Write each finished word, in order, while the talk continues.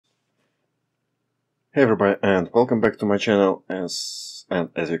Hey everybody, and welcome back to my channel. As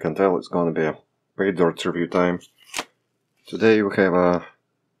you can tell, it's gonna be a PayDirt review time. Today we have a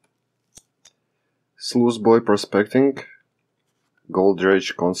SLUICEBOY Prospecting Gold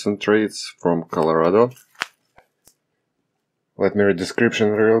Dredge Concentrates from Colorado. Let me read the description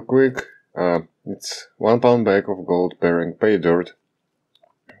real quick. It's 1 pound bag of gold bearing PayDirt,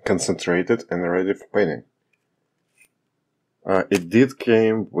 concentrated and ready for painting. It did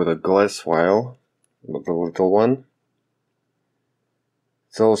came with a glass vial, but the little one.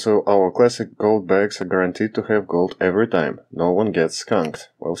 It's also our classic gold bags are guaranteed to have gold every time. No one gets skunked.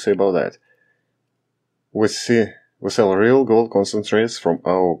 We'll see about that. We sell real gold concentrates from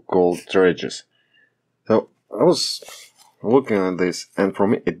our gold dredges. So I was looking at this, and for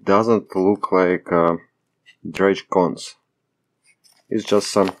me it doesn't look like dredge cons. It's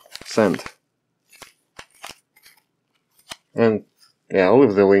just some sand. And yeah, I'll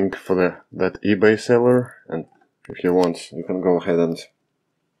leave the link for that eBay seller, and if you want, you can go ahead and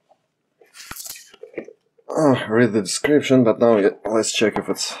read the description. But now let's check if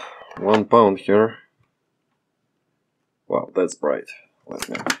it's 1 pound here. Wow, that's bright. Let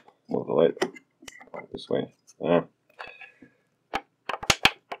me move the light this way.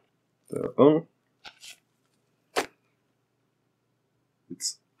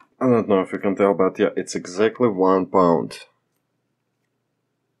 It's, I don't know if you can tell, but yeah, it's exactly 1 pound.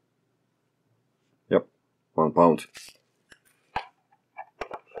 Yep, 1 pound.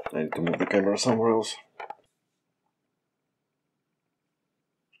 I need to move the camera somewhere else.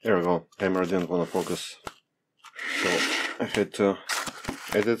 There we go. Camera didn't want to focus, so I had to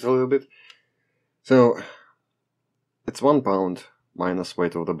edit a little bit. So it's 1 pound minus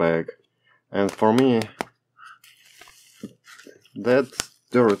weight of the bag, and for me that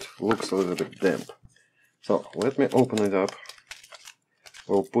dirt looks a little bit damp. So let me open it up.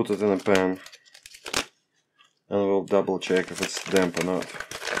 We'll put it in a pan and we'll double check if it's damp or not.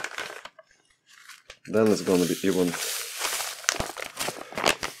 Then it's gonna be even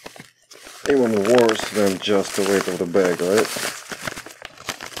worse than just the weight of the bag, right?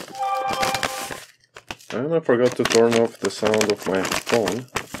 And I forgot to turn off the sound of my phone.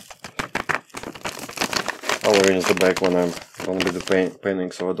 I'll arrange the bag when I'm gonna be the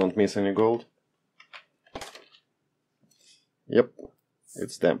painting so I don't miss any gold. Yep,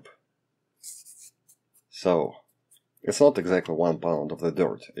 it's damp. So it's not exactly 1 pound of the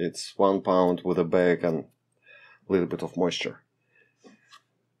dirt. It's 1 pound with a bag and a little bit of moisture.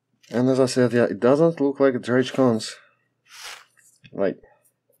 And as I said, yeah, it doesn't look like dredge cons. Like,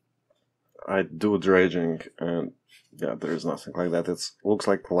 I do dredging, and yeah, there is nothing like that. It looks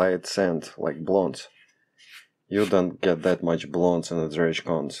like light sand, like blondes. You don't get that much blondes in the dredge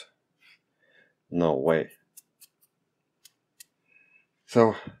cons. No way.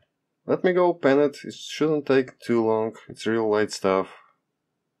 So, let me go pen it. It shouldn't take too long. It's real light stuff.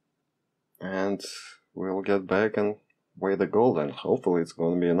 And we'll get back and weigh the gold, and hopefully it's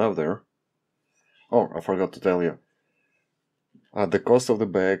going to be enough there. Oh, I forgot to tell you. The cost of the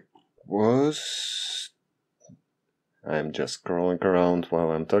bag was... I'm just scrolling around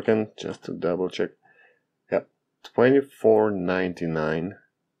while I'm talking, just to double check. Yeah, $24.99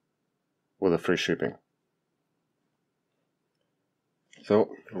 with a free shipping.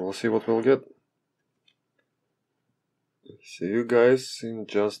 So, we'll see what we'll get. See you guys in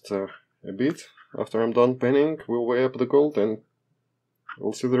just a bit. After I'm done painting, we'll weigh up the gold and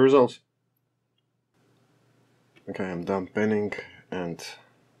we'll see the results. Okay, I'm done painting, and it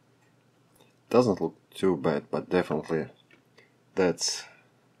doesn't look too bad, but definitely that's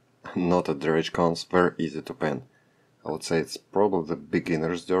not a dredge cons, very easy to pen. I would say it's probably the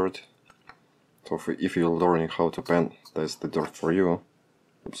beginner's dirt. So if you're learning how to pen, that's the dirt for you.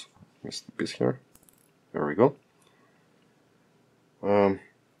 Oops, missed the piece here. There we go.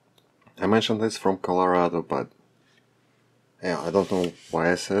 I mentioned this from Colorado, but yeah, I don't know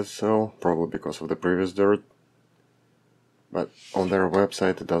why I said so. Probably because of the previous dirt. But on their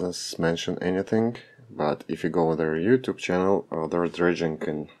website it doesn't mention anything. But if you go on their YouTube channel, they're dredging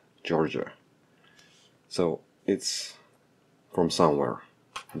in Georgia. So it's from somewhere.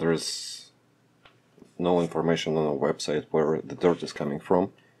 There's no information on the website where the dirt is coming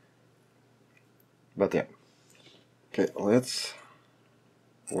from. But yeah. Okay, let's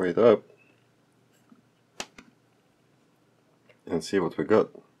weigh it up and see what we got.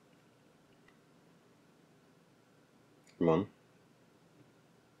 Come on.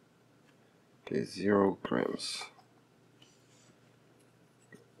 Okay, 0 grams.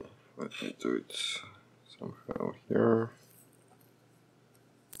 Let me do it somehow here.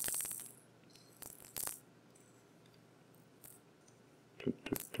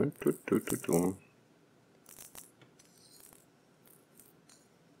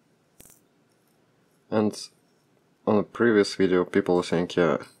 And on a previous video people were saying,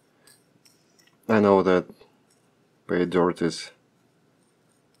 yeah, I know that PayDirt is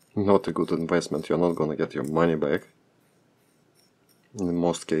not a good investment, you're not gonna get your money back. In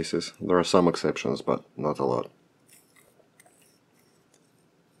most cases. There are some exceptions, but not a lot.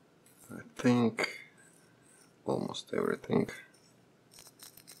 I think almost everything.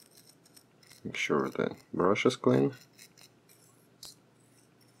 Make sure the brush is clean.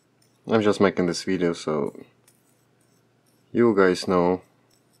 I'm just making this video so you guys know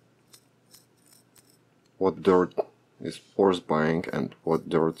what dirt is worth buying and what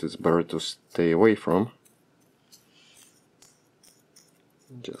dirt is better to stay away from.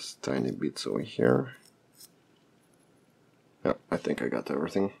 Just tiny bits over here. Yeah, I think I got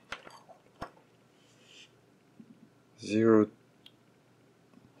everything. 0,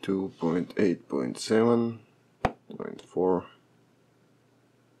 2.8.7, 0.4.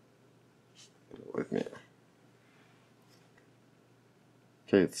 With me.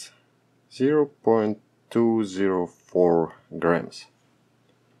 Okay, it's 0.204 grams.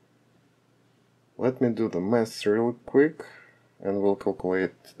 Let me do the math real quick and we'll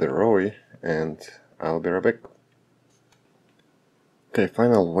calculate the ROI and I'll be right back. Okay,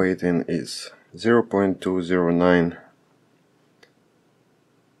 final weighting is 0.209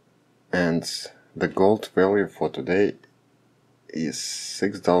 and the gold value for today is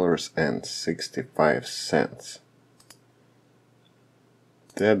 $6.65.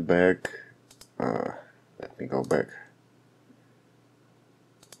 That bag, let me go back,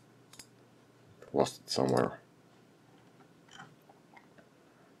 lost it somewhere.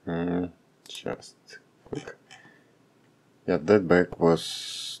 Just quick. Yeah, that bag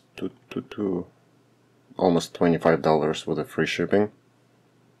was almost $25 with the free shipping,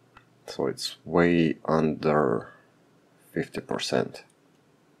 so it's way under 50%.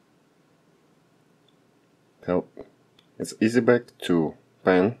 So it's easy bag to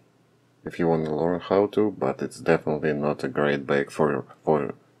pan if you want to learn how to, but it's definitely not a great bag for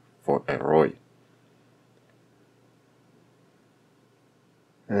a ROI.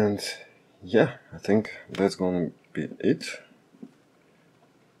 And yeah, I think that's gonna be it.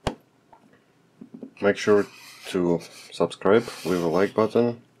 Make sure to subscribe, leave a like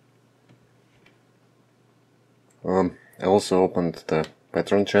button. I also opened the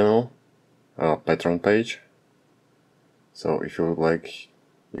Patreon channel, Patreon page. So if you would like,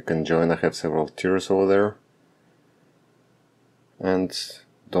 you can join. I have several tiers over there. And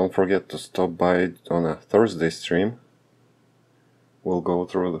don't forget to stop by on a Thursday stream.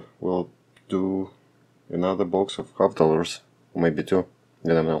 We'll do another box of $50, maybe two,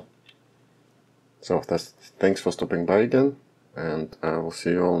 you don't know. So thanks for stopping by again, and I will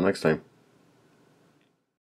see you all next time.